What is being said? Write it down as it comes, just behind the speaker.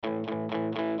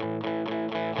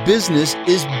business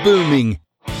is booming.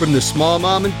 From the small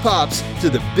mom and pops to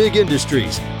the big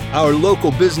industries, our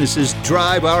local businesses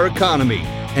drive our economy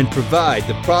and provide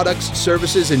the products,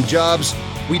 services, and jobs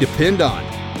we depend on.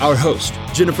 Our host,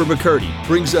 Jennifer McCurdy,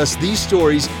 brings us these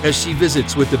stories as she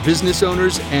visits with the business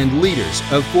owners and leaders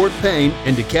of Fort Payne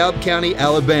and DeKalb County,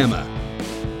 Alabama.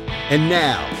 And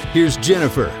now, here's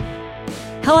Jennifer.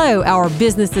 Hello, our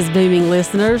Business is Booming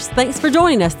listeners. Thanks for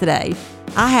joining us today.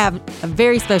 I have a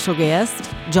very special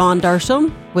guest, John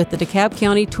Dersham with the DeKalb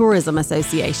County Tourism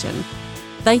Association.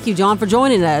 Thank you, John, for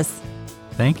joining us.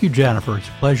 Thank you, Jennifer. It's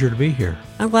a pleasure to be here.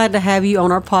 I'm glad to have you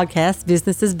on our podcast,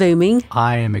 Business is Booming.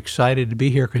 I am excited to be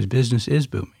here because business is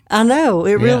booming. I know,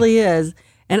 it really is.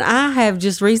 And I have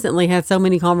just recently had so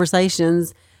many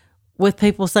conversations with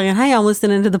people saying, hey, I'm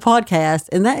listening to the podcast.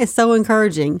 And that is so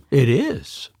encouraging. It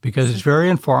is, because it's very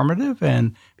informative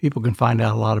and people can find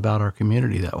out a lot about our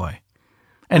community that way.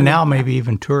 And now maybe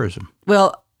even tourism.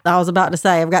 Well, I was about to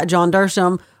say, I've got John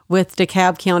Dersham with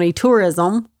DeKalb County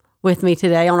Tourism with me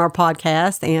today on our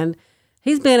podcast. And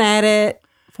he's been at it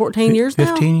 14 years now?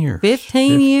 15 years.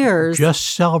 15 years. Just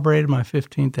celebrated my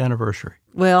 15th anniversary.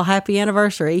 Well, happy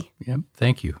anniversary. Yep.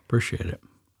 Thank you. Appreciate it.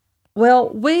 Well,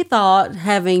 we thought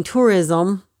having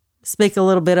tourism speak a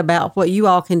little bit about what you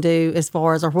all can do as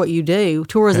far as, or what you do,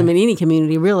 tourism in any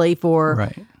community really,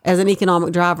 as an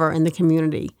economic driver in the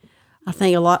community. I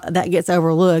think a lot of that gets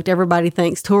overlooked. Everybody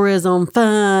thinks tourism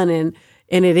fun, and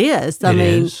it is. I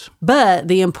mean, but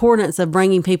the importance of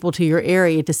bringing people to your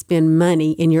area to spend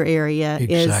money in your area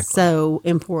is so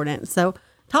important. So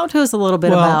talk to us a little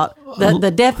bit about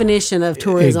the definition of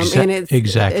tourism in its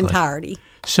entirety.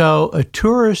 So a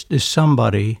tourist is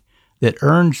somebody that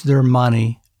earns their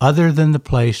money other than the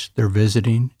place they're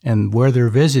visiting, and where they're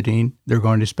visiting, they're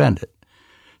going to spend it.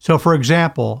 So, for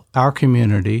example, our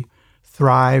community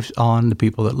thrives on the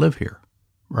people that live here,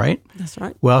 right? That's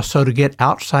right. Well, so to get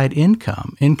outside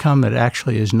income that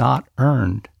actually is not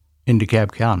earned in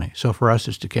DeKalb County, so for us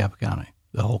it's DeKalb County,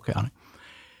 the whole county,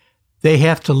 they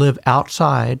have to live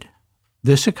outside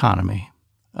this economy,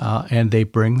 and they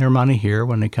bring their money here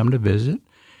when they come to visit,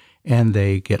 and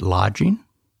they get lodging,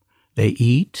 they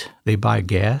eat, they buy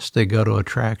gas, they go to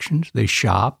attractions, they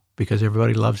shop, because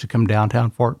everybody loves to come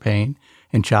downtown Fort Payne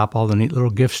and shop all the neat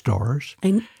little gift stores.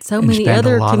 And so many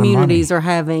other communities are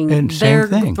having, and they're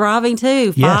thriving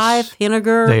too. Fife,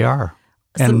 Henniger. They are.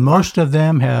 And most of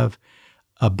them have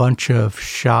a bunch of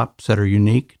shops that are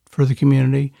unique for the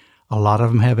community. A lot of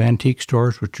them have antique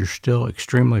stores, which are still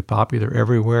extremely popular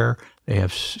everywhere. They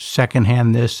have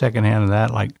secondhand this, secondhand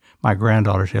that. Like my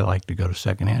granddaughters, they like to go to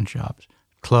secondhand shops,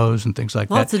 clothes and things like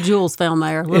that. Lots of jewels found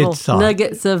there, little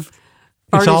nuggets of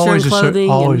furniture and clothing.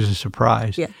 It's always a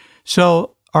surprise. Yeah.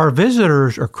 So our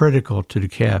visitors are critical to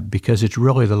DeKalb because it's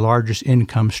really the largest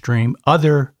income stream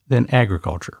other than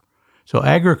agriculture. So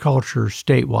agriculture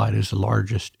statewide is the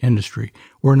largest industry.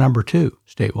 We're number 2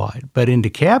 statewide. But in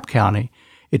DeKalb County,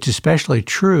 it's especially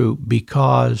true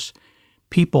because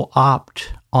people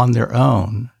opt on their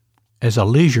own as a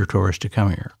leisure tourist to come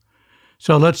here.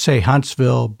 So let's say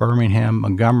Huntsville, Birmingham,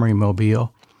 Montgomery,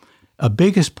 Mobile. A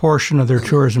biggest portion of their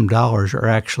tourism dollars are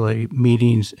actually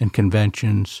meetings and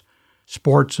conventions,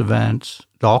 sports events.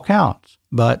 It all counts,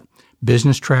 but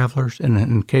business travelers, and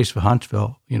in the case of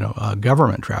Huntsville,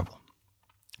 government travel.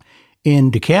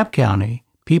 In DeKalb County,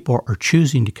 people are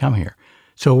choosing to come here.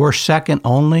 So we're second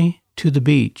only to the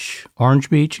beach, Orange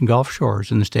Beach and Gulf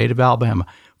Shores in the state of Alabama,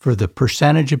 for the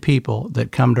percentage of people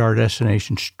that come to our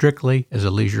destination strictly as a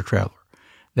leisure traveler.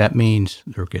 That means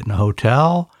they're getting a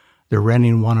hotel, they're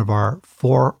renting one of our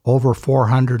over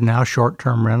 400 now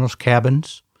short-term rentals,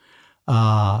 cabins,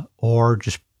 or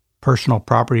just personal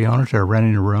property owners that are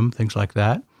renting a room, things like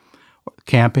that,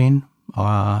 camping,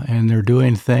 and they're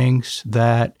doing things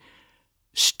that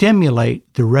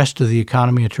stimulate the rest of the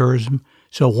economy of tourism.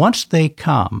 So once they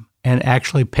come and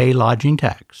actually pay lodging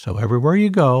tax, so everywhere you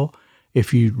go,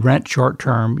 if you rent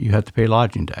short-term, you have to pay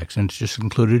lodging tax, and it's just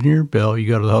included in your bill. You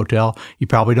go to the hotel, you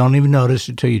probably don't even notice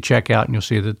it until you check out, and you'll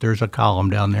see that there's a column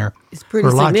down there. It's pretty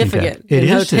significant. It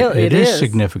is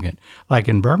significant. Like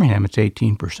in Birmingham, it's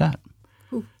 18%.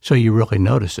 Ooh. So you really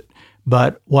notice it.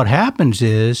 But what happens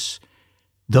is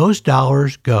those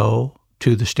dollars go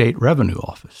to the state revenue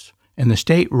office. And the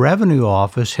state revenue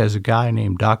office has a guy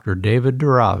named Dr. David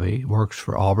Duravi, works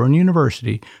for Auburn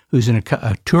University, who's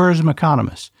a tourism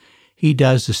economist. He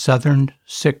does the southern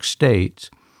 6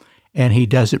 states, and he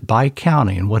does it by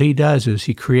county. And what he does is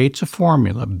he creates a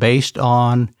formula based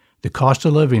on the cost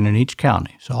of living in each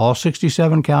county. So all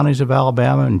 67 counties of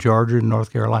Alabama and Georgia and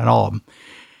North Carolina, all of them.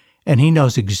 And he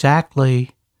knows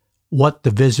exactly what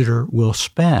the visitor will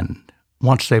spend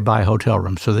once they buy hotel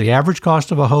rooms. So the average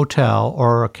cost of a hotel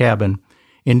or a cabin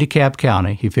in DeKalb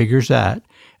County, he figures that,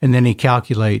 and then he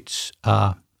calculates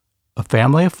a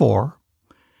family of 4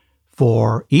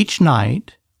 for each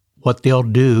night, what they'll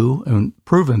do, and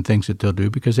proven things that they'll do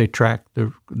because they track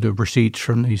the receipts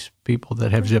from these people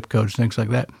that have zip codes, things like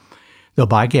that. They'll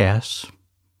buy gas.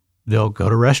 They'll go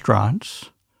to restaurants.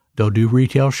 They'll do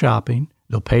retail shopping.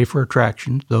 They'll pay for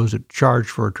attractions, those that charge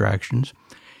for attractions.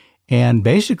 And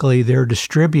basically, they're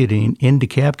distributing in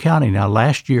DeKalb County now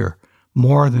last year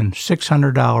more than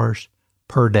 $600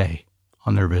 per day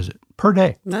on their visit. Per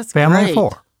day. That's family great. of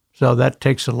 4. So that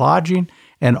takes the lodging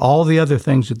and all the other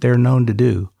things that they're known to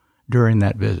do during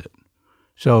that visit.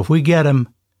 So if we get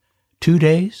them 2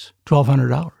 days,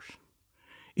 $1,200.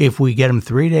 If we get them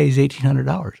 3 days,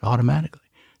 $1,800 automatically.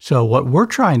 So what we're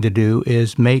trying to do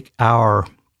is make our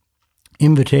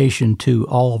invitation to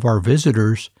all of our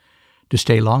visitors to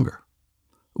stay longer.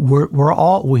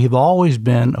 We have always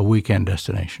been a weekend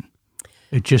destination.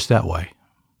 It's just that way.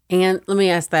 And let me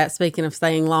ask that, speaking of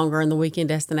staying longer in the weekend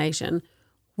destination,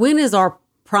 when is our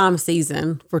prime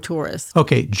season for tourists?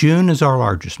 Okay, June is our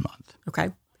largest month.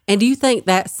 Okay. And do you think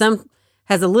that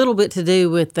has a little bit to do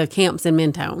with the camps in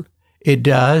Mentone? It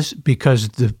does, because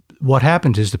what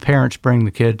happens is the parents bring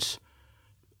the kids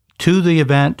to the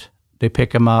event. They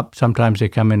pick them up. Sometimes they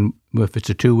come in, if it's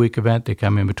a 2-week event, they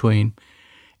come in between,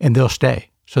 and they'll stay.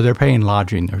 So they're paying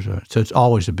lodging. So it's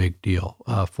always a big deal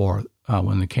for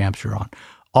when the camps are on.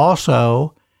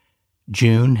 Also,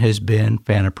 June has been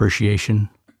Fan Appreciation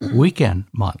Weekend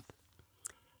month.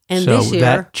 And so this year,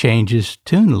 that changes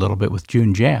tune a little bit with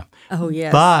June Jam. Oh,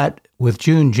 yes. But with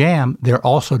June Jam, they're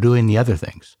also doing the other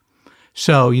things.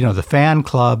 So, the fan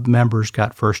club members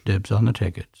got first dibs on the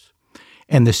tickets.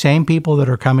 And the same people that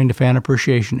are coming to Fan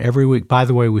Appreciation every week, by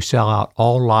the way, we sell out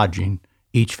all lodging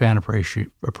each Fan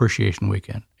Appreciation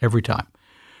weekend, every time.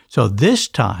 So this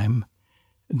time,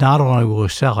 not only will we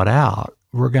sell it out,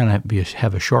 we're going to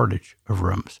have a shortage of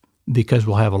rooms because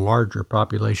we'll have a larger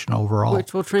population overall.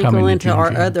 Which will trickle into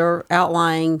our other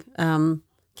outlying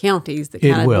counties that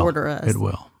kind of border us. It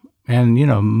will. And,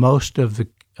 most of the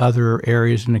other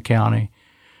areas in the county,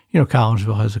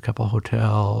 Collinsville has a couple of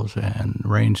hotels and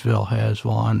Rainsville has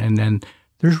one. And then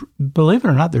believe it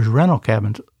or not, there's rental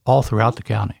cabins all throughout the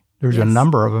county. There's a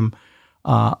number of them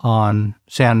on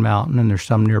Sand Mountain, and there's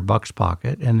some near Bucks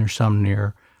Pocket, and there's some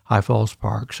near High Falls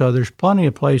Park. So there's plenty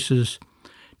of places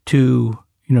to,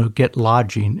 get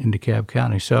lodging in DeKalb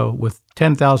County. So with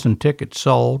 10,000 tickets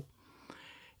sold,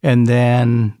 and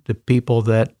then the people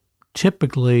that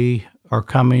typically are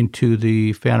coming to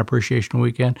the Fan Appreciation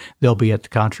Weekend, they'll be at the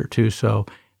concert too. So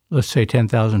let's say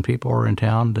 10,000 people are in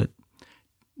town that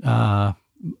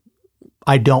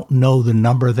I don't know the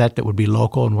number of that would be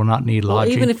local and will not need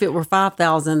lodging. Even if it were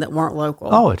 5,000 that weren't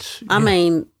local. Oh, I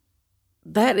mean,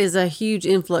 that is a huge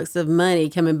influx of money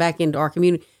coming back into our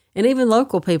community. And even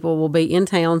local people will be in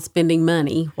town spending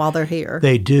money while they're here.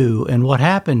 They do. And what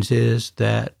happens is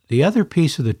that the other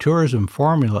piece of the tourism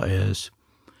formula is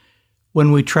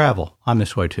when we travel, I'm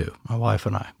this way too, my wife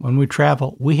and I, when we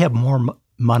travel, we have more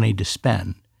money to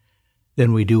spend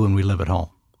than we do when we live at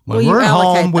home. When we're at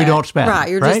home, we don't spend. Right,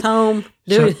 you're just home.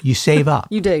 So you save up.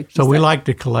 You do. So we like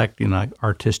to collect,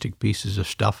 artistic pieces of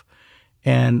stuff.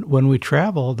 And when we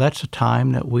travel, that's a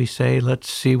time that we say, let's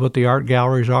see what the art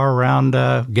galleries are around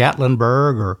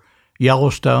Gatlinburg or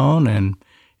Yellowstone, and,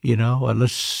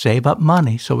 let's save up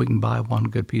money so we can buy one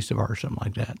good piece of art or something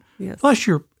like that. Yes. Plus,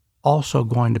 you're also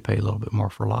going to pay a little bit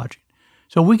more for lodging.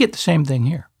 So we get the same thing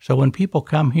here. So when people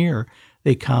come here,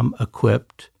 they come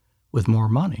equipped with more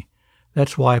money.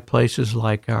 That's why places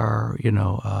like our,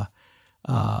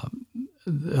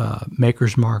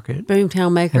 Makers Market,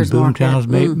 Boomtown Makers Market, Boomtown's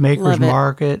Makers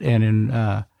Market, and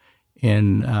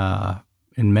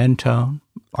in Mentone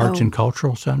Arts and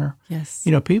Cultural Center. Yes,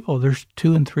 people, there's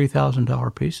 $2,000 and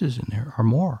 $3,000 pieces in there or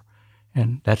more,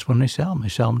 and that's when they sell them. They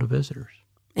sell them to visitors.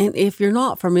 And if you're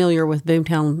not familiar with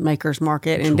Boomtown Makers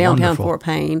Market in downtown wonderful. Fort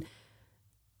Payne,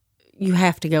 you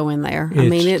have to go in there.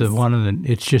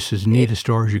 It's just as neat a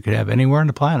store as you could have anywhere on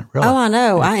the planet, really. Oh, I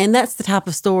know. And that's the type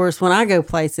of stores, when I go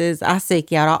places, I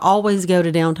seek out. I always go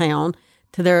to downtown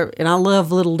and I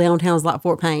love little downtowns like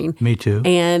Fort Payne. Me too.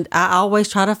 And I always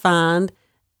try to find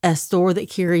a store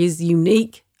that carries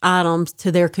unique items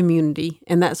to their community.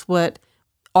 And that's what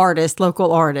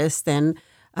local artists and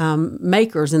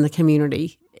makers in the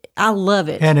community, I love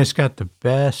it. And it's got the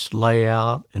best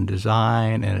layout and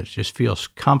design, and it just feels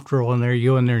comfortable in there.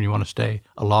 You in there and you want to stay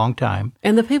a long time.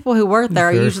 And the people who work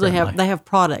there usually friendly. have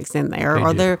products in there,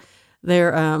 or they're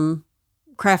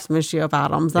craftsmanship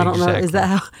items. I don't know. Is that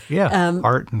how? Yeah,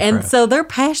 art and craft. So they're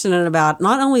passionate about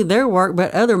not only their work,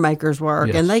 but other makers' work.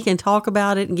 Yes. And they can talk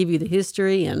about it and give you the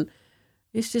history. And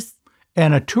it's just...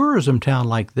 And a tourism town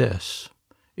like this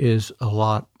is a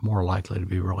lot more likely to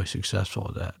be really successful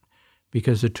at that.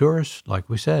 Because the tourists, like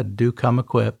we said, do come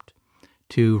equipped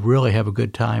to really have a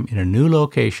good time in a new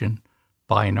location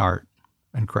buying art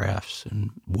and crafts and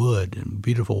wood and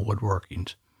beautiful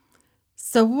woodworkings.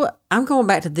 So I'm going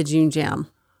back to the June Jam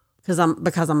because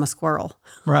I'm a squirrel.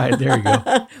 Right, there you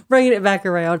go. Bringing it back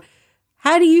around.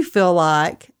 How do you feel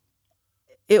like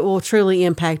it will truly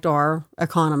impact our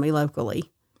economy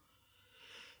locally?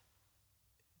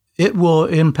 It will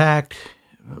impact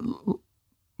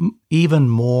even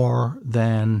more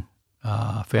than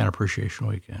Fan Appreciation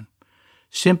Weekend,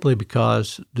 simply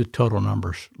because the total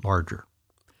number's larger.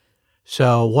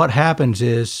 So what happens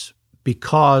is,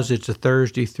 because it's a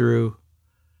Thursday through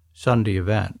Sunday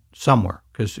event somewhere,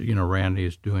 because, Randy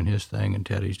is doing his thing and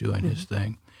Teddy's doing his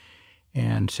thing,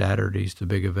 and Saturday's the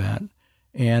big event.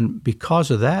 And because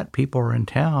of that, people are in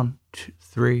town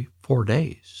 3-4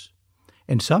 days.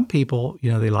 And some people,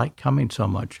 they like coming so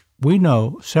much. We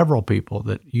know several people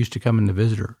that used to come in the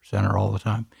visitor center all the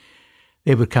time.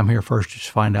 They would come here first just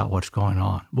to find out what's going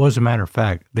on. Well, as a matter of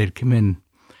fact, they'd come in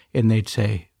and they'd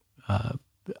say,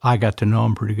 I got to know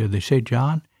him pretty good. They say,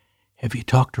 John, have you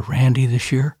talked to Randy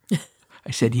this year?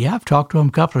 I said, yeah, I've talked to him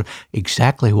a couple of times.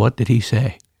 Exactly what did he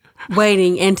say?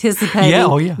 Waiting,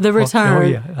 anticipating the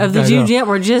return of the June Jam,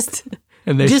 or just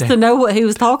to know what he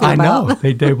was talking about. I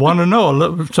know. They want to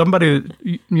know. Somebody,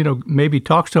 maybe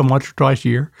talks to him once or twice a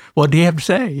year. What do you have to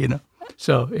say,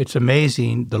 So it's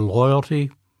amazing, the loyalty,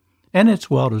 and it's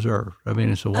well-deserved. I mean,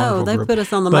 it's a wonderful they group. put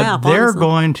us on the map, But they're honestly.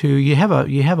 going to, you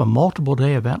have a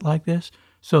multiple-day event like this,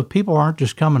 so people aren't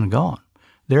just coming and going.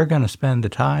 They're going to spend the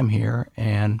time here,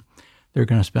 and they're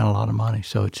going to spend a lot of money.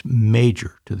 So it's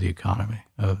major to the economy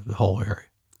of the whole area.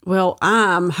 Well,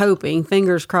 I'm hoping,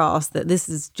 fingers crossed, that this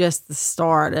is just the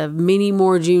start of many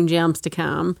more June Jams to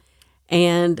come.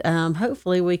 And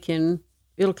hopefully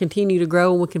it'll continue to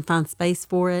grow and we can find space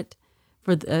for it,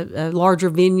 for a larger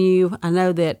venue. I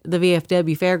know that the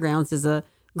VFW Fairgrounds is a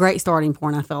great starting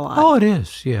point, I feel like. Oh, it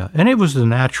is, yeah. And it was the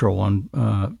natural one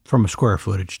from a square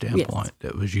footage standpoint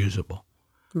that was usable.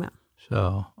 Yeah.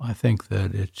 So I think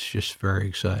that it's just very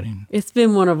exciting. It's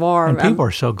been one of our... And people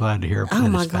are so glad to hear oh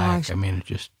my it's gosh. back. I mean, it's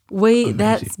just amazing.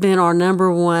 That's been our number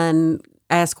one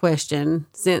asked question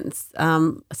since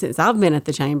I've been at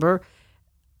the chamber.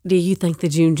 Do you think the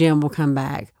June Jam will come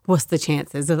back? What's the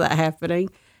chances of that happening?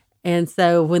 And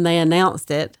so when they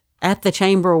announced it at the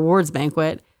Chamber Awards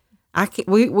banquet,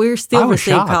 we still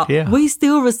receive calls. Yeah. We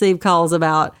still receive calls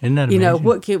about, Isn't that amazing?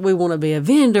 What could we want to be a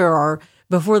vendor, or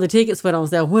before the tickets went on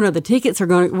sale, when are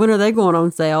they going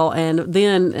on sale? And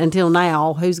then until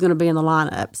now, who's going to be in the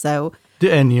lineup? So,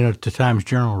 and the Times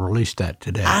Journal released that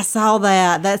today. I saw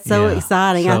that. That's so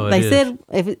exciting. So they said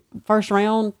first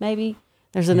round, maybe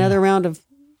there's another round of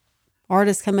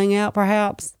artists coming out,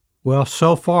 perhaps. Well,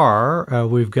 so far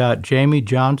we've got Jamie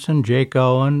Johnson, Jake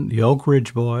Owen, the Oak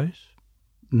Ridge Boys,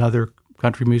 another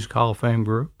Country Music Hall of Fame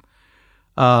group.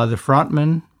 The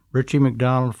frontman, Richie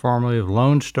McDonald, formerly of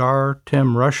Lone Star,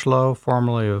 Tim Rushlow,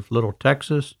 formerly of Little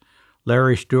Texas,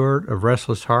 Larry Stewart of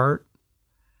Restless Heart,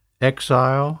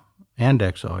 Exile, I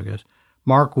guess,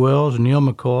 Mark Wills, Neil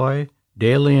McCoy,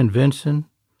 Daly and Vincent,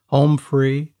 Home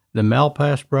Free, the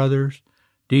Malpass Brothers,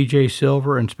 DJ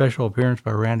Silver, and special appearance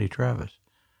by Randy Travis.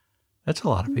 That's a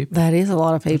lot of people. That is a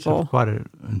lot of people. That's quite an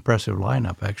impressive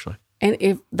lineup, actually. And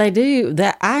if they do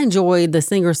that, I enjoyed the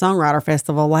Singer-Songwriter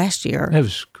Festival last year. It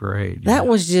was great. That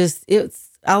was just,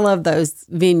 I love those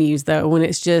venues though, when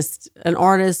it's just an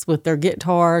artist with their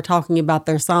guitar talking about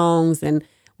their songs and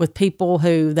with people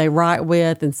who they write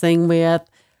with and sing with.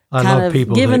 I love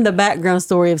people giving the background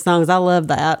story of songs. I love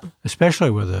that. Especially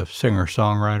with a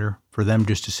singer-songwriter, for them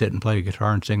just to sit and play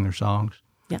guitar and sing their songs.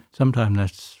 Yeah. Sometimes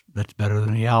that's better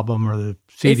than the album or the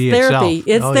CD it's therapy. itself.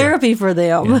 It's therapy for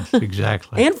them. Yes,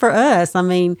 exactly. And for us. I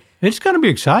mean, it's going to be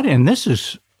exciting. And this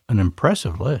is an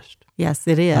impressive list. Yes,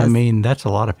 it is. I mean, that's a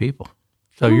lot of people.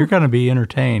 So you're going to be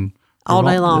entertained all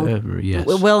day long. Yes.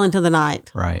 Well into the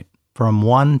night. Right. From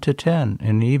 1 to 10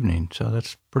 in the evening. So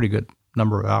that's a pretty good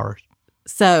number of hours.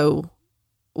 So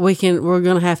we're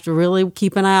going to have to really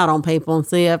keep an eye out on people and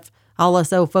see if all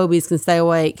us old phobies can stay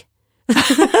awake.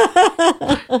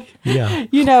 Yeah.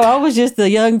 I was just a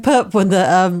young pup when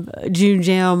the June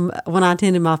Jam, when I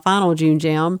attended my final June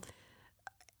Jam.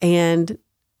 And,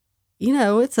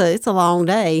 it's a long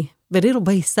day, but it'll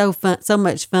be so fun, so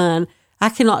much fun. I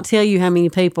cannot tell you how many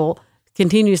people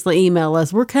continuously email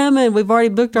us, "We're coming. We've already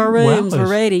booked our rooms. We're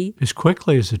ready." As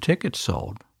quickly as the tickets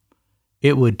sold,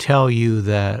 it would tell you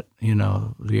that,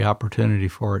 the opportunity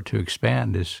for it to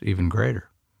expand is even greater.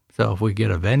 So if we get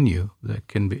a venue that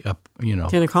can be up,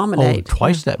 can accommodate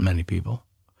twice that many people,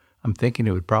 I'm thinking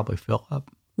it would probably fill up.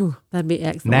 Ooh, that'd be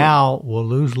excellent. Now we'll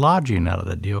lose lodging out of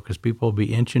that deal because people will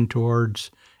be inching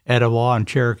towards Etowah and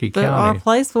Cherokee County.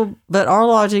 Our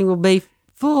lodging will be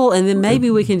full, and then maybe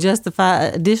we can justify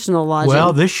additional lodging.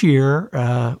 Well, this year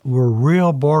we're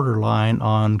real borderline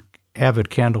on Avid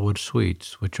Candlewood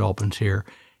Suites, which opens here.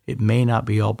 It may not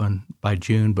be open by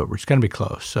June, but it's going to be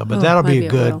close. So, but that'll be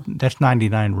that's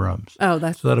 99 rooms. So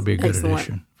that'll be a good excellent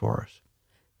addition for us.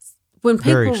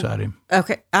 Very exciting.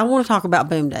 Okay, I want to talk about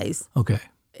Boom Days. Okay.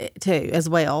 Too, as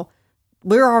well.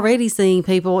 We're already seeing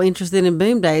people interested in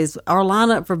Boom Days. Our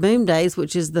lineup for Boom Days,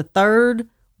 which is the third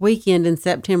weekend in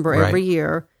September every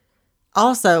year,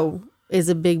 also is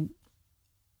a big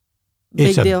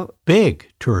deal. A big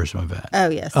tourism event. Oh,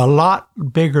 yes. A lot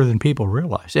bigger than people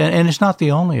realize. And it's not the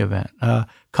only event.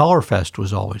 Color Fest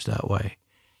was always that way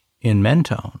in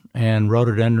Mentone, and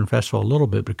Rhododendron Festival a little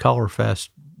bit, but Color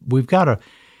Fest,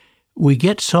 we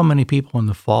get so many people in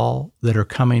the fall that are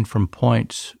coming from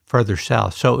points further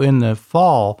south. So in the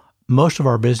fall, most of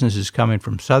our business is coming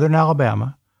from southern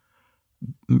Alabama,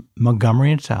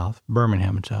 Montgomery and south,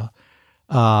 Birmingham and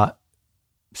south,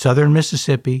 southern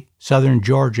Mississippi, southern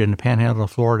Georgia, and the panhandle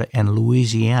of Florida, and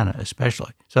Louisiana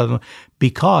especially.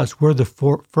 Because we're the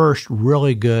first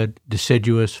really good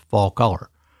deciduous fall color.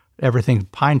 Everything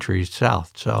pine trees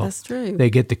south. So that's true. They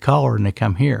get the color and they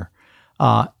come here.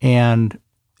 And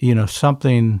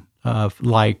something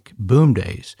like Boom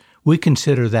Days, we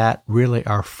consider that really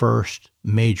our first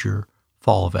major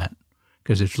fall event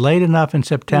because it's late enough in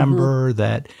September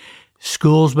that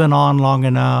school's been on long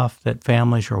enough that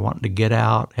families are wanting to get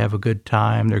out, have a good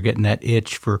time. They're getting that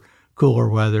itch for cooler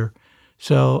weather.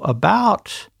 So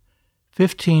about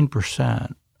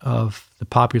 15% of the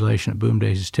population at Boom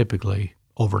Days is typically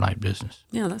overnight business.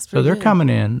 Yeah, that's pretty So they're good. coming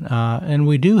in, and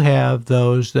we do have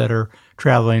those that are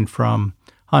traveling from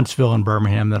Huntsville and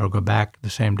Birmingham that'll go back the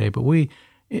same day. But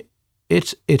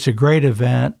it's a great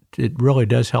event. It really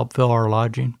does help fill our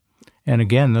lodging. And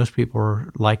again, those people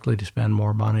are likely to spend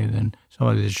more money than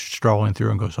somebody that's strolling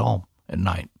through and goes home at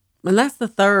night. And that's the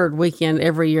third weekend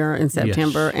every year in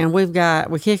September. Yes. And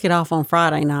we kick it off on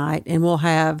Friday night, and we'll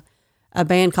have a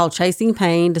band called Chasing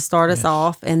Pain to start us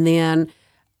off, and then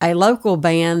a local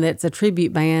band that's a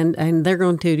tribute band, and they're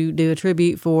going to do a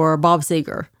tribute for Bob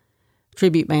Seger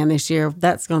tribute band this year.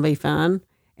 That's going to be fun.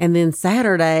 And then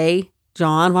Saturday,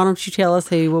 John, why don't you tell us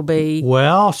who will be?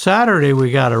 Well, Saturday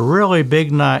we got a really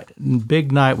big night.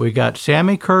 We got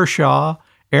Sammy Kershaw,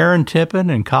 Aaron Tippin,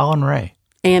 and Colin Ray.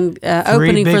 And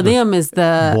opening for them is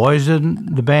the Boys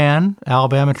in the Band,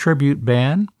 Alabama Tribute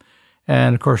Band.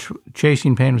 And, of course,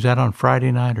 Chasing Pain, was that on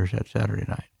Friday night or is that Saturday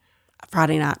night?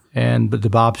 Friday night. But the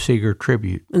Bob Seger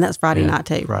Tribute. And that's Friday night,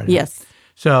 too. Friday yes. Night.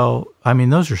 So,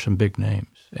 those are some big names.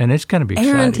 And it's going to be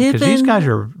Aaron exciting because these guys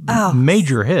are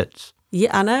major hits.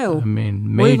 Yeah, I know.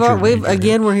 Major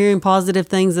we're hearing positive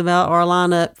things about our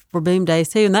lineup for Boom Days,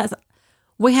 too. And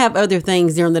we have other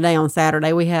things during the day on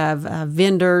Saturday. We have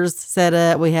vendors set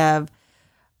up. We have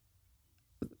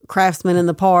craftsmen in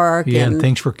the park. And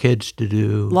things for kids to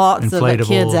do. Lots of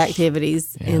kids'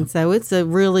 activities. Yeah. And so it's a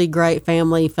really great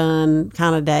family fun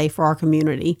kind of day for our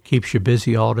community. Keeps you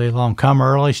busy all day long. Come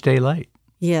early, stay late.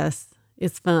 Yes,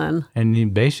 it's fun.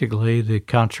 And basically the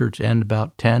concerts end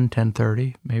about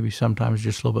 10:30, maybe sometimes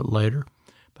just a little bit later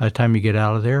by the time you get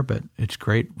out of there. But it's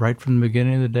great right from the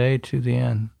beginning of the day to the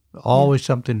end. Always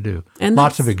something to do. And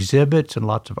lots of exhibits and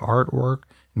lots of artwork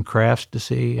and crafts to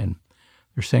see, and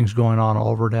there's things going on all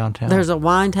over downtown. There's a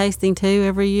wine tasting, too,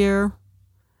 every year.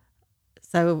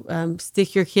 So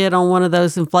stick your kid on one of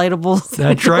those inflatables.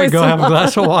 That's right. Go have a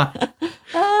glass of wine.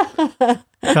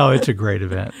 No, it's a great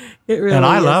event. It really is. And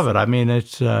I love it. I mean,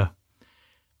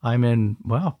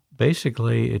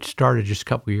 basically it started just a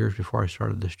couple of years before I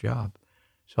started this job.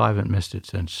 So I haven't missed it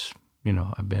since,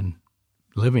 I've been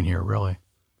living here, really.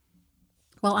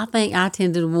 Well, I think I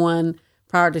attended one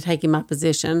prior to taking my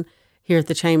position here at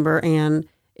the Chamber, and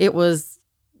it was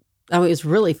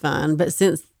really fun. But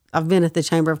since I've been at the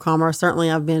Chamber of Commerce,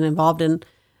 certainly I've been involved in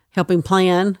helping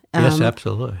plan. Yes,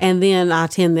 absolutely. And then I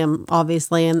attend them,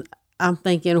 obviously, and I'm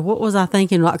thinking, what was I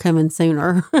thinking not coming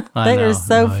sooner? They are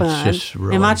so fun.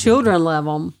 Really and my children love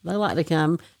them. They like to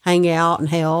come hang out and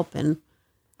help. And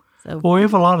so, well, we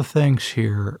have a lot of things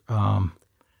here.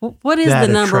 What is the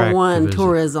number one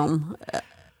tourism?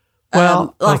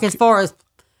 Well, as far as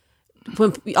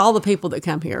when all the people that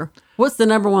come here, what's the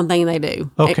number one thing they do?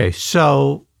 Okay,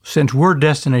 so since we're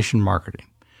destination marketing,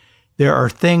 there are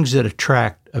things that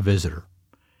attract a visitor.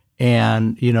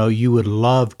 And, you would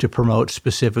love to promote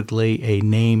specifically a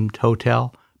named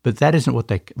hotel, but that isn't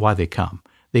why they come.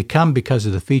 They come because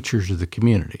of the features of the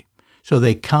community. So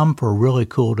they come for a really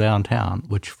cool downtown,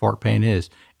 which Fort Payne is,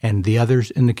 and the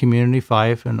others in the community,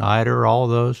 Fife and Ida, all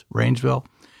those, Rainsville,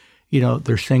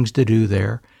 there's things to do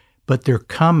there, but they're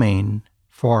coming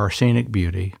for our scenic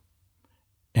beauty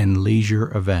and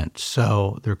leisure events.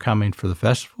 So they're coming for the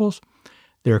festivals.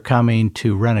 They're coming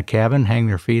to rent a cabin, hang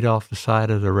their feet off the side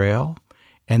of the rail,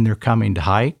 and they're coming to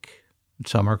hike.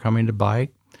 Some are coming to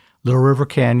bike. Little River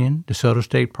Canyon, DeSoto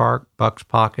State Park, Bucks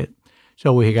Pocket.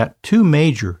 So we got 2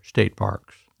 major state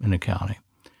parks in the county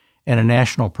and a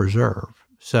national preserve.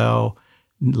 So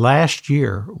last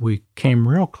year, we came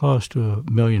real close to 1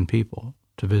 million people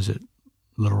to visit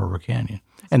Little River Canyon.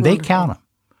 That's and wonderful. They count them.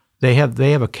 They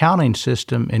have a counting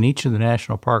system in each of the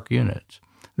national park units.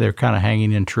 They're kind of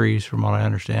hanging in trees, from what I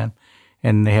understand,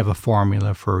 and they have a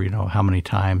formula for how many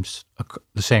times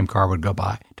the same car would go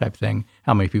by, type thing.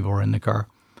 How many people are in the car?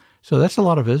 So that's a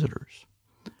lot of visitors,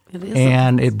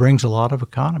 it brings a lot of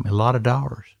economy, a lot of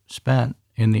dollars spent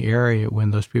in the area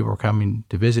when those people are coming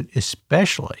to visit,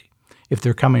 especially if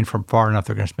they're coming from far enough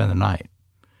they're going to spend the night.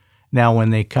 Now, when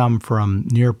they come from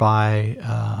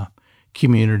nearby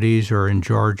communities or in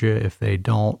Georgia, if they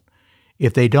don't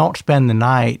spend the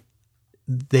night,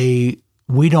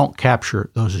 we don't capture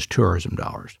those as tourism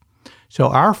dollars. So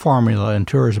our formula in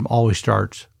tourism always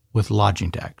starts with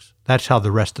lodging tax. That's how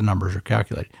the rest of the numbers are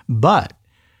calculated. But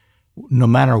no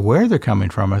matter where they're coming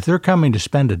from, if they're coming to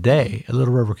spend a day at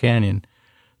Little River Canyon,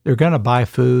 they're going to buy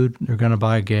food, they're going to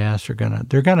buy gas, they're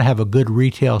going to have a good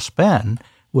retail spend,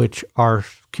 which our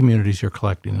communities are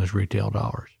collecting those retail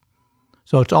dollars.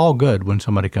 So it's all good when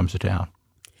somebody comes to town.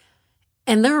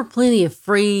 And there are plenty of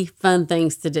free, fun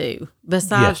things to do.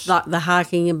 Besides the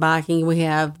hiking and biking, we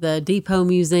have the Depot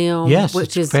Museum,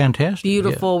 which is fantastic.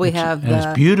 Beautiful. Yeah,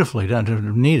 it's beautifully done. It's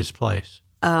the neatest place.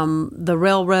 The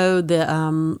railroad,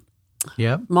 the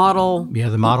model. Yeah,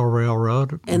 the model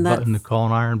railroad in the Coal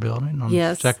and Iron Building on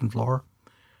the second floor.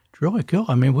 It's really cool.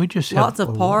 I mean, we just have lots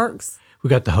of parks. We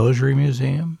got the Hosiery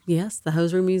Museum. Yes, the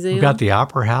Hosiery Museum. We got the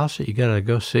Opera House that you got to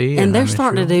go see. And they're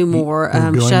starting to do more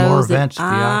shows. More events at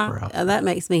the Opera House. That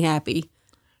makes me happy.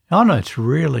 Oh, no, it's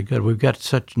really good. We've got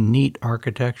such neat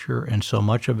architecture, and so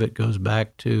much of it goes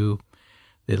back to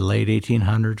the late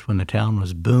 1800s when the town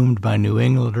was boomed by New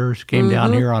Englanders, came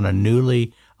down here on a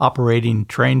newly operating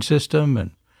train system, and,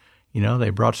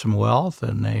 they brought some wealth,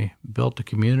 and they built a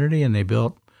community, and they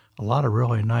built a lot of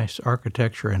really nice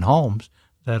architecture and homes,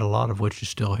 that a lot of which is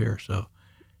still here. So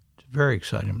it's very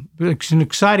exciting. It's an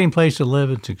exciting place to live.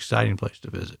 It's an exciting place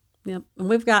to visit. Yep. And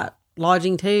we've got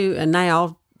lodging too, and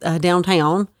now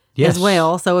downtown as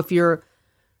well. So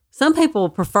some people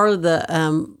prefer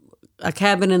a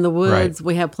cabin in the woods. Right.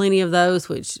 We have plenty of those,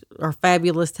 which are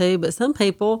fabulous too. But some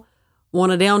people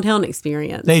want a downtown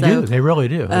experience. They do. They really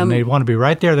do. And they want to be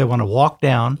right there. They want to walk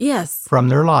down from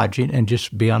their lodging and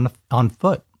just be on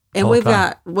foot. And we've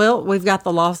got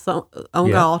the Lost on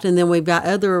Galt, and then we've got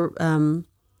other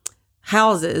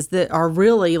houses that are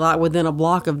really like within a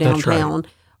block of downtown,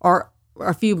 or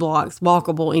a few blocks,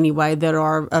 walkable anyway, that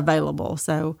are available.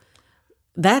 So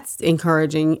that's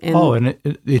encouraging. And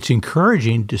it's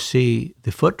encouraging to see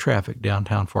the foot traffic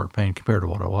downtown Fort Payne compared to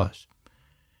what it was.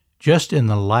 Just in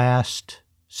the last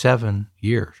 7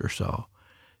 years or so,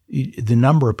 the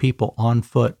number of people on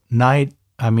foot, even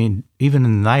in the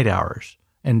night hours,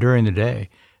 and during the day,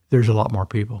 there's a lot more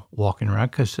people walking around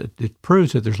because it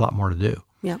proves that there's a lot more to do.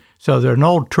 Yeah. So an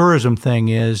old tourism thing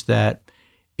is that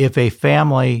if a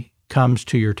family comes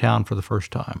to your town for the first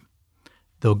time,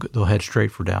 they'll head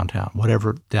straight for downtown,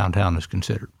 whatever downtown is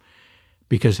considered,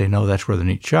 because they know that's where the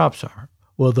neat shops are.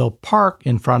 Well, they'll park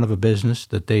in front of a business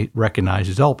that they recognize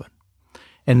is open.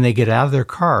 And they get out of their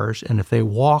cars, and if they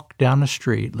walk down the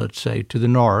street, let's say to the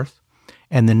north,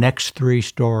 and the next 3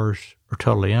 stores are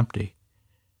totally empty,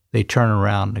 they turn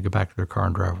around and go back to their car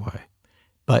and drive away.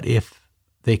 But if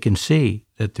they can see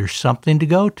that there's something to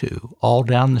go to all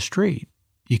down the street,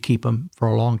 you keep them for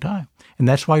a long time. And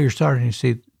that's why you're starting to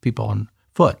see people on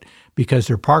foot, because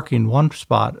they're parking one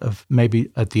spot of maybe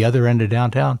at the other end of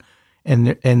downtown,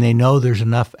 and they know there's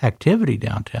enough activity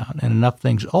downtown and enough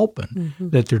things open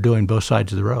that they're doing both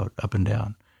sides of the road, up and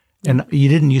down. And you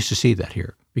didn't used to see that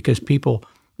here, because people,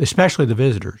 especially the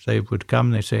visitors, they would come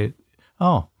and they say,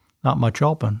 oh, not much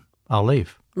open, I'll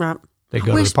leave. Right. They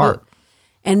go to the park.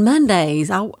 And Mondays,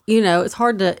 it's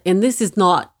hard to, and this is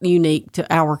not unique to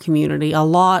our community. A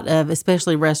lot of,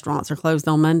 especially restaurants, are closed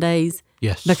on Mondays.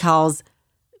 Yes. Because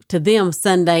to them,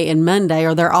 Sunday and Monday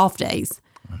are their off days.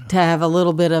 to have a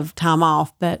little bit of time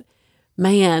off. But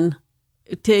man,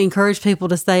 to encourage people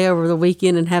to stay over the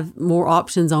weekend and have more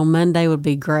options on Monday would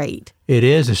be great. It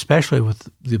is, especially with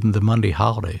the Monday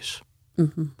holidays.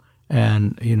 Mm-hmm.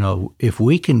 And, if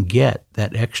we can get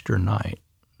that extra night,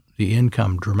 the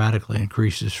income dramatically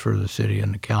increases for the city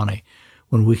and the county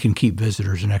when we can keep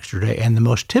visitors an extra day. And the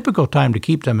most typical time to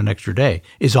keep them an extra day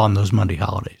is on those Monday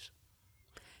holidays.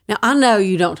 Now, I know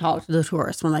you don't talk to the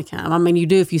tourists when they come. I mean, you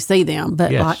do if you see them,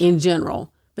 but yes. like in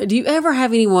general. But do you ever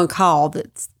have anyone call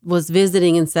that was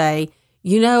visiting and say,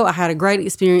 I had a great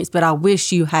experience, but I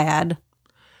wish you had?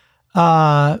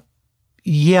 Yeah,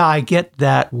 I get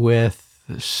that with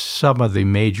some of the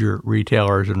major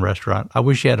retailers and restaurants. I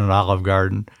wish you had an Olive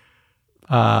Garden.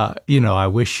 I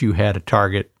wish you had a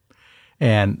Target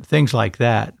and things like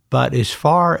that. But as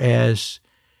far as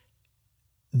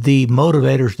the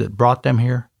motivators that brought them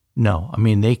here, no. I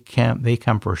mean, they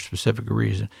come for a specific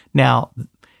reason. Now,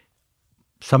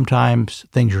 sometimes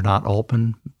things are not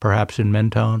open, perhaps in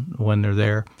Mentone when they're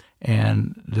there,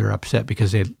 and they're upset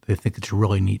because they think it's a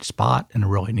really neat spot and a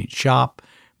really neat shop,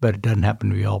 but it doesn't happen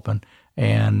to be open.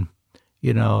 And,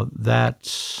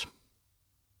 that's,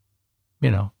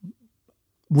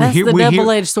 That's the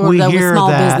double-edged sword, though, with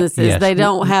small businesses. Yes, they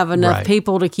don't have enough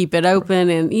people to keep it open.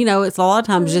 And, it's a lot of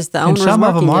times just the owners working. And some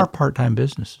of them are it. part-time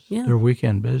businesses. Yeah. They're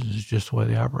weekend businesses, just the way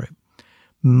they operate.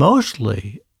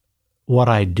 Mostly what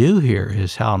I do here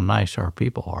is how nice our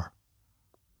people are.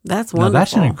 That's wonderful. Now,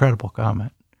 that's an incredible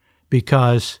comment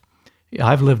because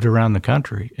I've lived around the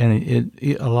country, and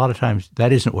a lot of times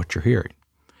that isn't what you're hearing.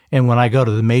 And when I go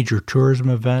to the major tourism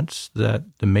events, the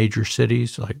major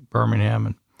cities like Birmingham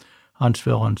and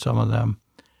Huntsville and some of them,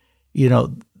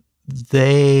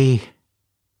 they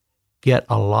get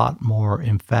a lot more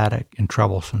emphatic and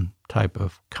troublesome type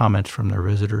of comments from their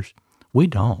visitors. We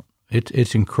don't.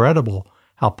 It's incredible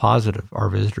how positive our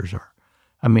visitors are.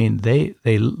 I mean, they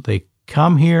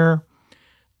come here,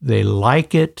 they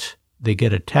like it, they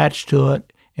get attached to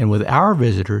it, and with our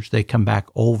visitors, they come back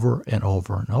over and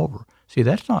over and over. See,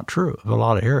 that's not true of a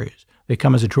lot of areas. They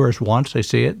come as a tourist once, they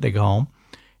see it, they go home,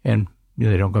 and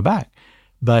they don't go back.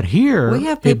 But here, we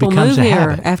have people move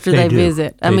here after they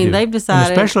visit. I mean, they've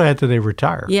decided, and especially after they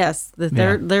retire. Yes, that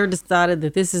they're decided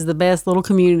that this is the best little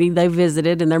community they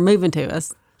visited, and they're moving to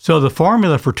us. So the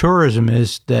formula for tourism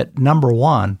is that, number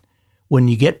one, when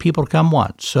you get people to come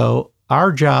once. So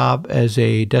our job as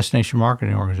a destination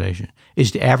marketing organization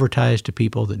is to advertise to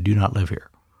people that do not live here.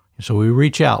 So we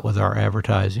reach out with our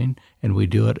advertising, and we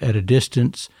do it at a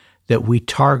distance that we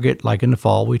target, like in the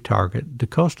fall, we target the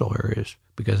coastal areas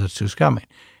because that's who's coming.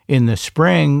 In the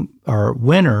spring or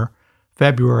winter,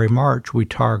 February, March, we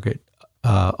target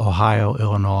Ohio,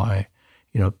 Illinois,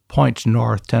 points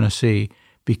north, Tennessee,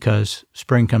 because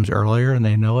spring comes earlier and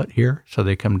they know it here, so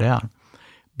they come down.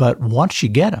 But once you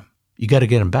get them, you got to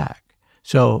get them back.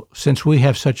 So since we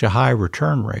have such a high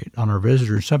return rate on our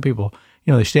visitors, some people,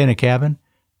 they stay in a cabin,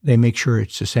 they make sure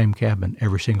it's the same cabin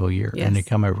every single year, and they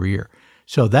come every year.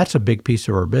 So that's a big piece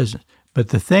of our business. But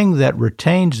the thing that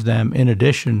retains them, in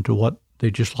addition to what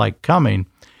they just like coming,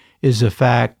 is the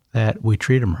fact that we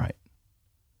treat them right.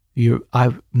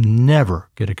 I never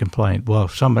get a complaint. Well,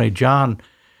 somebody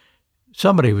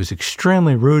was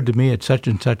extremely rude to me at such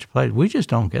and such a place. We just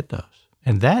don't get those.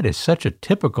 And that is such a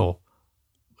typical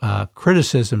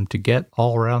criticism to get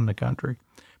all around the country.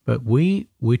 But we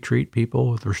treat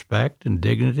people with respect and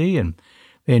dignity, and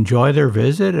they enjoy their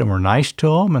visit, and we're nice to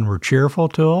them, and we're cheerful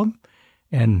to them.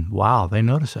 And wow, they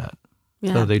notice that.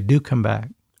 Yeah. So they do come back.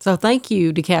 So thank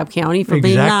you, DeKalb County, for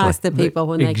being nice to people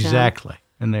when they come. Exactly.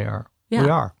 And they are. Yeah. We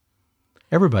are.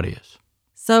 Everybody is.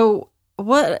 So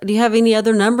do you have any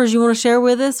other numbers you want to share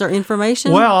with us or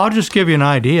information? Well, I'll just give you an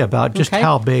idea about just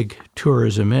how big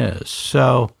tourism is.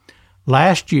 So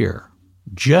last year,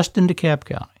 just in DeKalb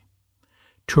County,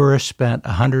 tourists spent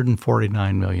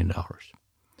 $149 million.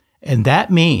 And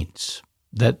that means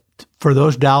that for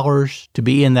those dollars to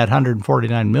be in that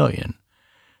 $149 million,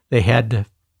 they had to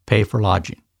pay for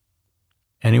lodging.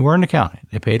 Anywhere in the county,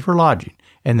 they paid for lodging.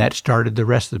 And that started the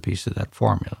rest of the piece of that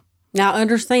formula. Now,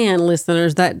 understand,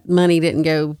 listeners, that money didn't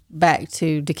go back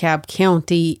to DeKalb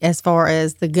County as far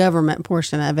as the government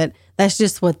portion of it. That's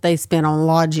just what they spent on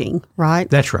lodging, right?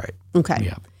 That's right. Okay.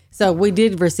 Yeah. So we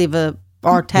did receive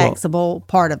our taxable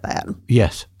part of that.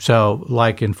 Yes. So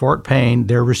like in Fort Payne,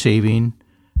 they're receiving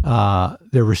the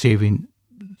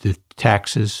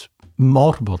taxes,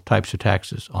 multiple types of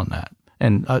taxes on that.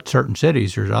 And certain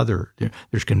cities,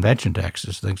 there's convention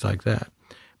taxes, things like that.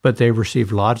 But they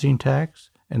receive lodging tax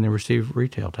and they receive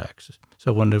retail taxes.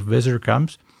 So when the visitor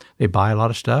comes, they buy a lot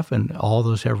of stuff, and all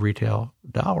those have retail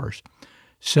dollars.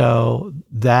 So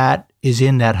that is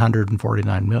in that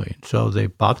 $149 million. So they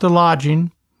bought the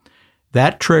lodging.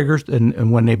 That triggers,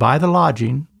 and when they buy the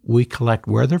lodging, we collect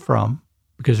where they're from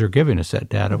because they're giving us that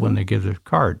data when they give their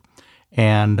card.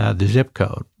 And the zip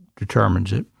code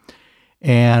determines it.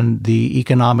 And the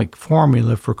economic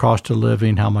formula for cost of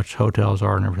living, how much hotels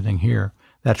are and everything here,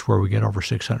 that's where we get over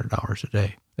 $600 a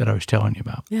day that I was telling you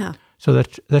about. Yeah. So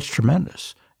that's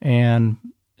tremendous. And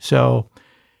so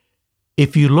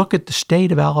if you look at the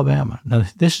state of Alabama, now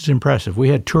this is impressive. We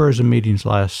had tourism meetings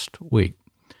last week.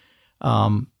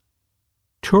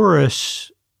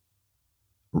 Tourists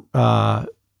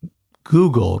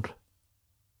Googled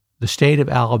the state of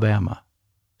Alabama,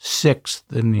 6th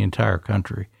in the entire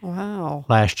country. Wow.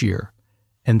 Last year.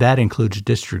 And that includes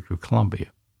District of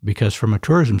Columbia, because from a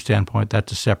tourism standpoint,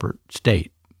 that's a separate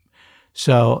state.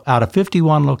 So out of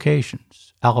 51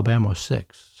 locations, Alabama was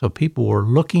 6th. So people were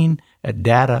looking at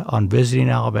data on visiting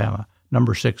Alabama,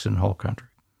 number 6 in the whole country.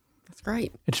 That's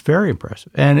great. It's very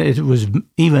impressive. And it was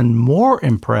even more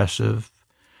impressive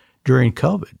during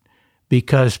COVID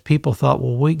because people thought,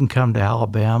 well, we can come to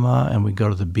Alabama and we go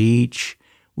to the beach,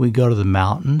 we go to the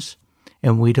mountains,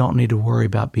 and we don't need to worry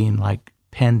about being like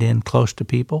penned in close to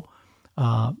people.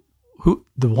 The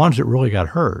ones that really got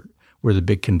hurt were the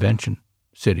big convention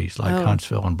cities like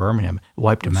Huntsville and Birmingham. It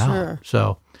wiped them out.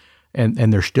 So,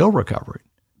 and they're still recovering.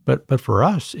 But for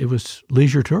us, it was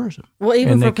leisure tourism. Well,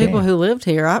 even for people who lived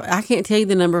here, I can't tell you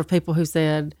the number of people who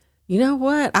said, you know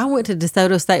what? I went to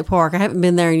DeSoto State Park. I haven't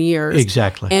been there in years.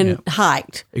 Exactly. And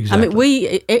hiked.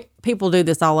 Exactly. I mean, people do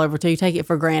this all over too. You take it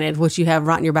for granted, what you have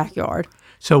right in your backyard.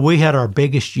 So we had our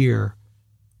biggest year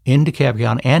in DeKalb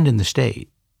County and in the state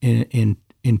in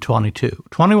 22.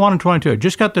 21 and 22. I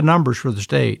just got the numbers for the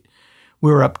state.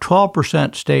 We were up 12%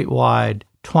 statewide,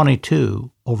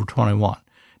 22 over 21.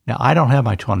 Now, I don't have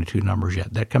my 22 numbers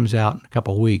yet. That comes out in a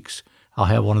couple of weeks. I'll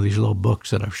have one of these little books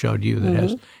that I've showed you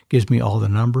that gives me all the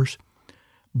numbers.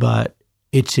 But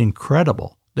it's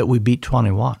incredible that we beat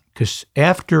 21 because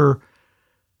after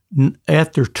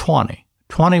 20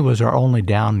 was our only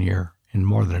down year in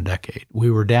more than a decade. We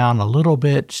were down a little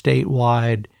bit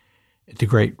statewide at the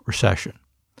Great Recession.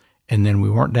 And then we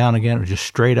weren't down again. It was just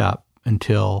straight up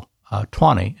until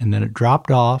 20. And then it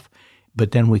dropped off.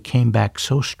 But then we came back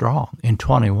so strong in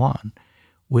 21.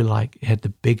 We had the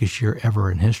biggest year ever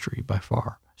in history by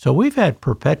far. So we've had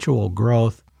perpetual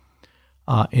growth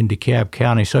in DeKalb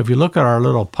County. So if you look at our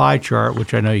little pie chart,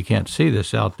 which I know you can't see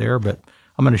this out there, but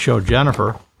I'm going to show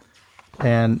Jennifer,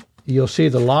 and you'll see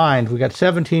the lines. We got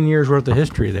 17 years worth of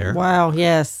history there. Wow,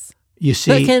 yes. You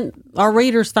see, but can our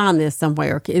readers find this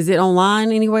somewhere? Is it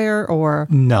online anywhere or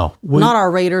no? Not our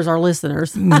readers, our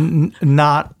listeners.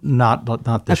 Not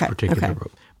this particular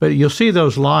group. But you'll see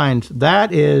those lines.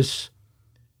 That is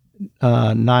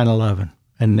 9/11,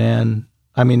 and then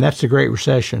that's the Great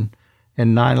Recession,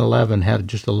 and 9/11 had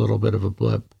just a little bit of a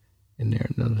blip in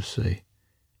there. Now, let's see.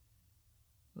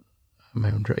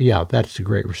 Yeah, that's the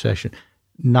Great Recession.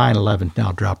 9/11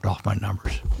 now dropped off my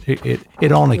numbers.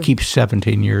 It only keeps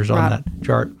 17 years on that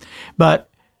chart.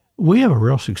 But we have a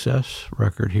real success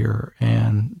record here.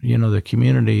 And, the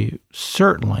community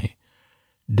certainly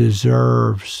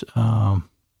deserves,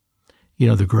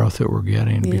 the growth that we're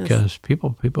getting because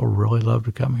people really love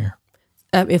to come here.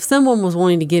 If someone was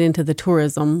wanting to get into the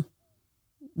tourism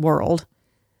world,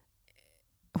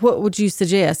 what would you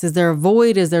suggest? Is there a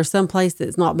void? Is there some place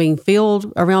that's not being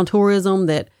filled around tourism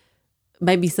that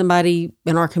maybe somebody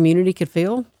in our community could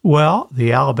fill? Well,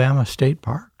 the Alabama state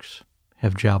parks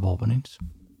have job openings.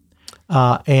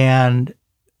 And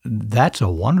that's a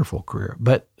wonderful career.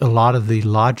 But a lot of the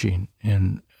lodging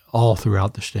all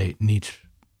throughout the state needs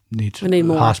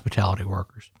hospitality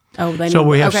workers. Oh, they need So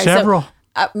we have several.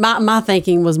 So, my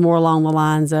thinking was more along the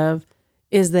lines of,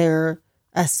 is there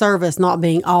a service not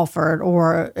being offered,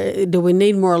 or do we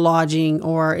need more lodging,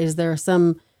 or is there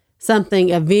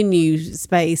something, a venue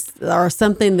space or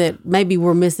something that maybe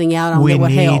we're missing out on that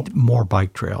would help? We need more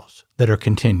bike trails that are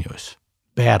continuous,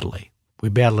 badly. We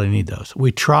badly need those.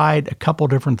 We tried a couple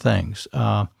different things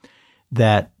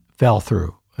that fell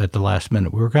through at the last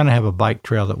minute. We were going to have a bike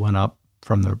trail that went up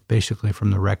from the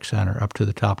rec center up to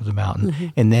the top of the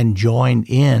mountain and then joined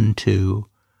into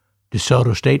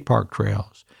DeSoto State Park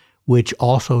trails, which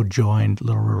also joined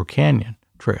Little River Canyon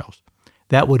trails.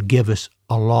 That would give us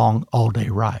a long all-day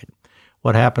ride.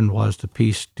 What happened was the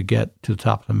piece to get to the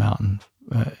top of the mountain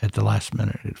at the last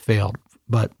minute, it failed.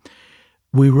 But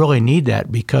we really need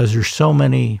that because there's so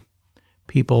many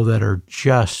people that are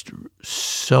just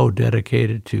so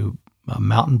dedicated to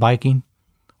mountain biking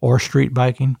or street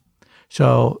biking.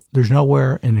 So there's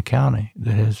nowhere in the county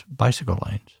that has bicycle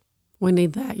lanes. We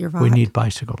need that. You're right. We need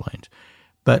bicycle lanes.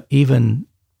 But even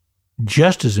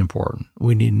just as important,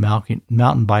 we need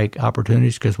mountain bike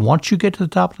opportunities, because once you get to the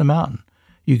top of the mountain,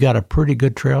 you got a pretty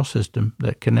good trail system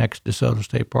that connects DeSoto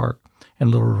State Park and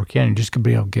Little River Canyon just to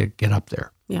be able to get up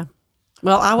there. Yeah.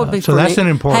 Well, I would be so that's an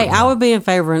important I would be in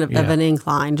favor of an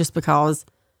incline, just because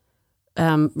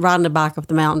riding a bike up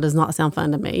the mountain does not sound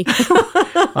fun to me.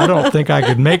 I don't think I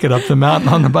could make it up the mountain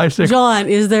on the bicycle. John,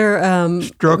 is there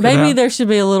maybe there should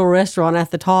be a little restaurant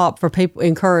at the top for people,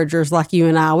 encouragers like you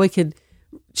and I. We could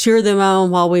cheer them on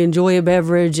while we enjoy a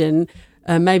beverage and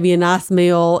maybe a nice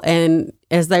meal, and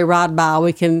as they ride by,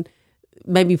 we can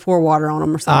maybe pour water on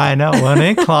them or something. I know. Well, an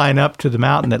incline up to the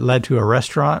mountain that led to a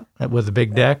restaurant with a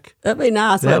big deck. That'd be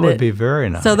nice. That would be very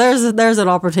nice. So there's an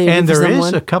opportunity and for someone. And there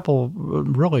is a couple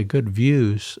really good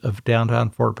views of downtown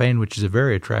Fort Payne, which is a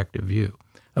very attractive view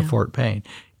of Fort Payne.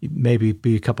 Maybe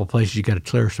be a couple places you got to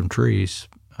clear some trees,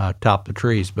 top the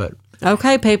trees, but...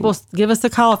 Okay, people, give us a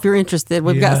call if you're interested.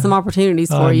 We've got some opportunities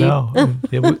for you. No,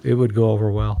 it would go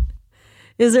over well.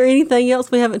 Is there anything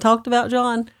else we haven't talked about,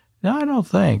 John? No, I don't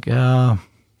think. I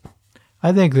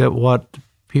think that what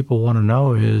people want to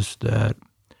know is that,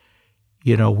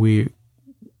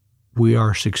 we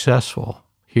are successful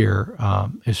here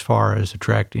as far as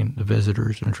attracting the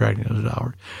visitors and attracting those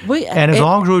dollars. And as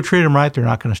long as we treat them right, they're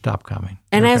not going to stop coming.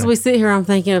 And as we sit here, I'm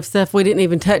thinking of stuff we didn't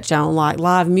even touch on, like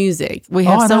live music. We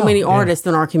have so many artists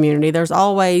in our community. There's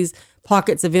always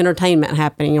pockets of entertainment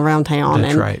happening around town.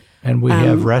 That's right. And we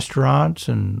have restaurants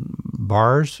and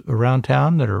bars around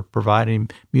town that are providing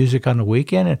music on the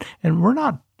weekend. And we're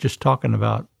not just talking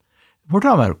about, we're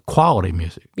talking about quality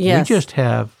music. Yes. We just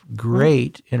have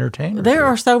great entertainers. There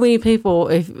are so many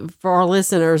people, for our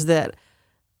listeners, that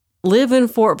live in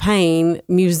Fort Payne,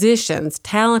 musicians,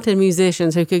 talented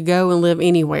musicians who could go and live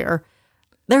anywhere.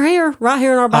 They're here, right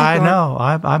here in our backyard. I know.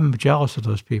 I'm jealous of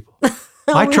those people.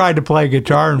 I tried to play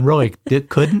guitar and really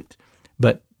couldn't,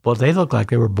 but they look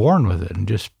like they were born with it and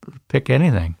just pick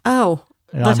anything. Oh,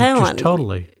 and the I'm talent. Just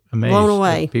totally amazed Blown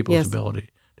away. at people's ability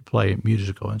to play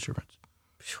musical instruments.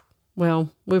 Well,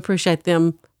 we appreciate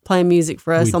them playing music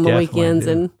for us on the weekends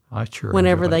and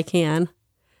whenever they can.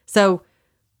 So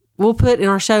we'll put in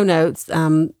our show notes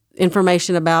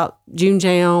information about June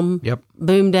Jam,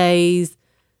 Boom Days,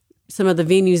 some of the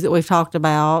venues that we've talked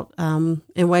about, and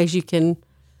ways you can...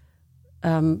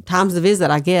 times to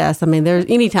visit, I guess. I mean, there's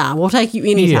anytime. We'll take you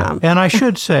anytime. Yeah. And I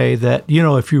should say that,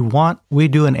 if you want, we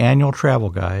do an annual travel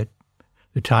guide.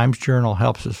 The Times Journal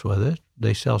helps us with it.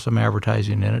 They sell some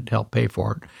advertising in it to help pay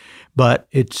for it. But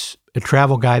it's a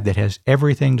travel guide that has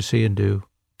everything to see and do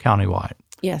countywide.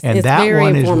 Yes, and it's that very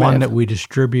one informative. is one that we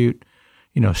distribute,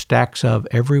 stacks of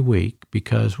every week,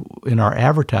 because in our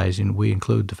advertising, we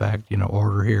include the fact,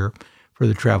 order here for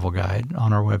the travel guide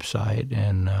on our website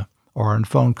and or on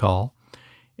phone call.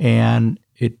 And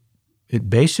it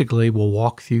basically will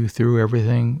walk you through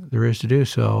everything there is to do.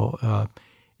 So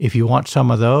if you want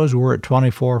some of those, we're at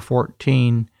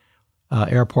 2414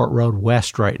 Airport Road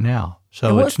West right now.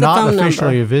 So it's not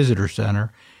officially a visitor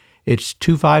center. It's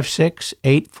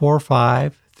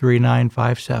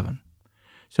 256-845-3957.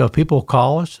 So if people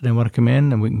call us, they want to come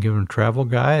in, and we can give them a travel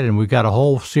guide. And we've got a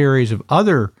whole series of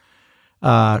other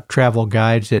travel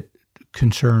guides that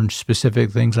concern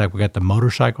specific things, like we got the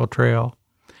motorcycle trail.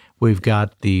 We've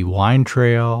got the wine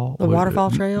trail. The waterfall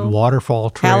trail.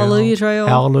 Hallelujah Trail.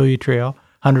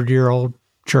 100-year-old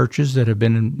churches that have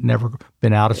never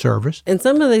been out of service. And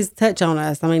some of these touch on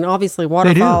us. I mean, obviously,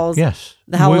 waterfalls. They do, yes.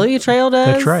 The Hallelujah Trail does.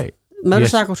 That's right.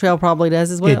 Motorcycle Trail probably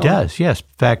does as well. It does, yes. In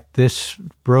fact, this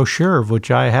brochure, of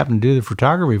which I happen to do the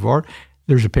photography for,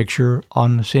 there's a picture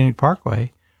on the Scenic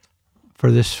Parkway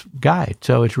for this guide.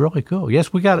 So it's really cool.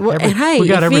 Yes, we got everything. And hey,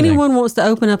 if anyone wants to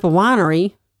open up a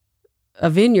winery, a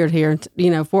vineyard here,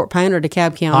 Fort Payne or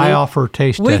DeKalb County, I offer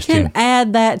taste testing. We can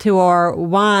add that to our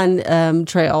wine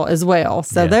trail as well.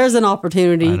 So there's an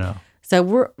opportunity. I know.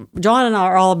 So John and I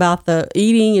are all about the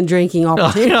eating and drinking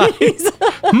opportunities.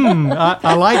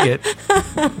 I like it.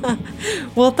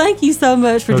 Well, thank you so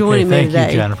much for joining me today.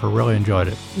 Thank you, Jennifer. Really enjoyed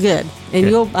it. Good.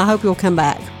 And I hope you'll come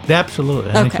back.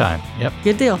 Absolutely. Anytime. Okay. Yep.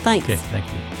 Good deal. Thanks. Okay. Thank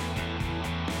you.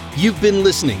 You've been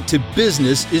listening to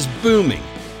Business is Booming,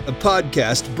 a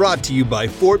podcast brought to you by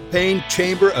Fort Payne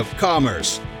Chamber of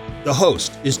Commerce. The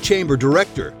host is Chamber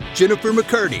Director Jennifer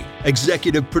McCurdy,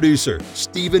 Executive Producer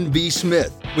Stephen B.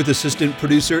 Smith, with Assistant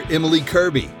Producer Emily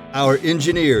Kirby. Our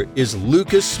engineer is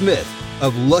Lucas Smith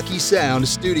of Lucky Sound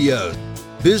Studios.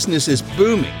 Business is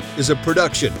Booming is a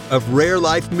production of Rare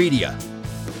Life Media.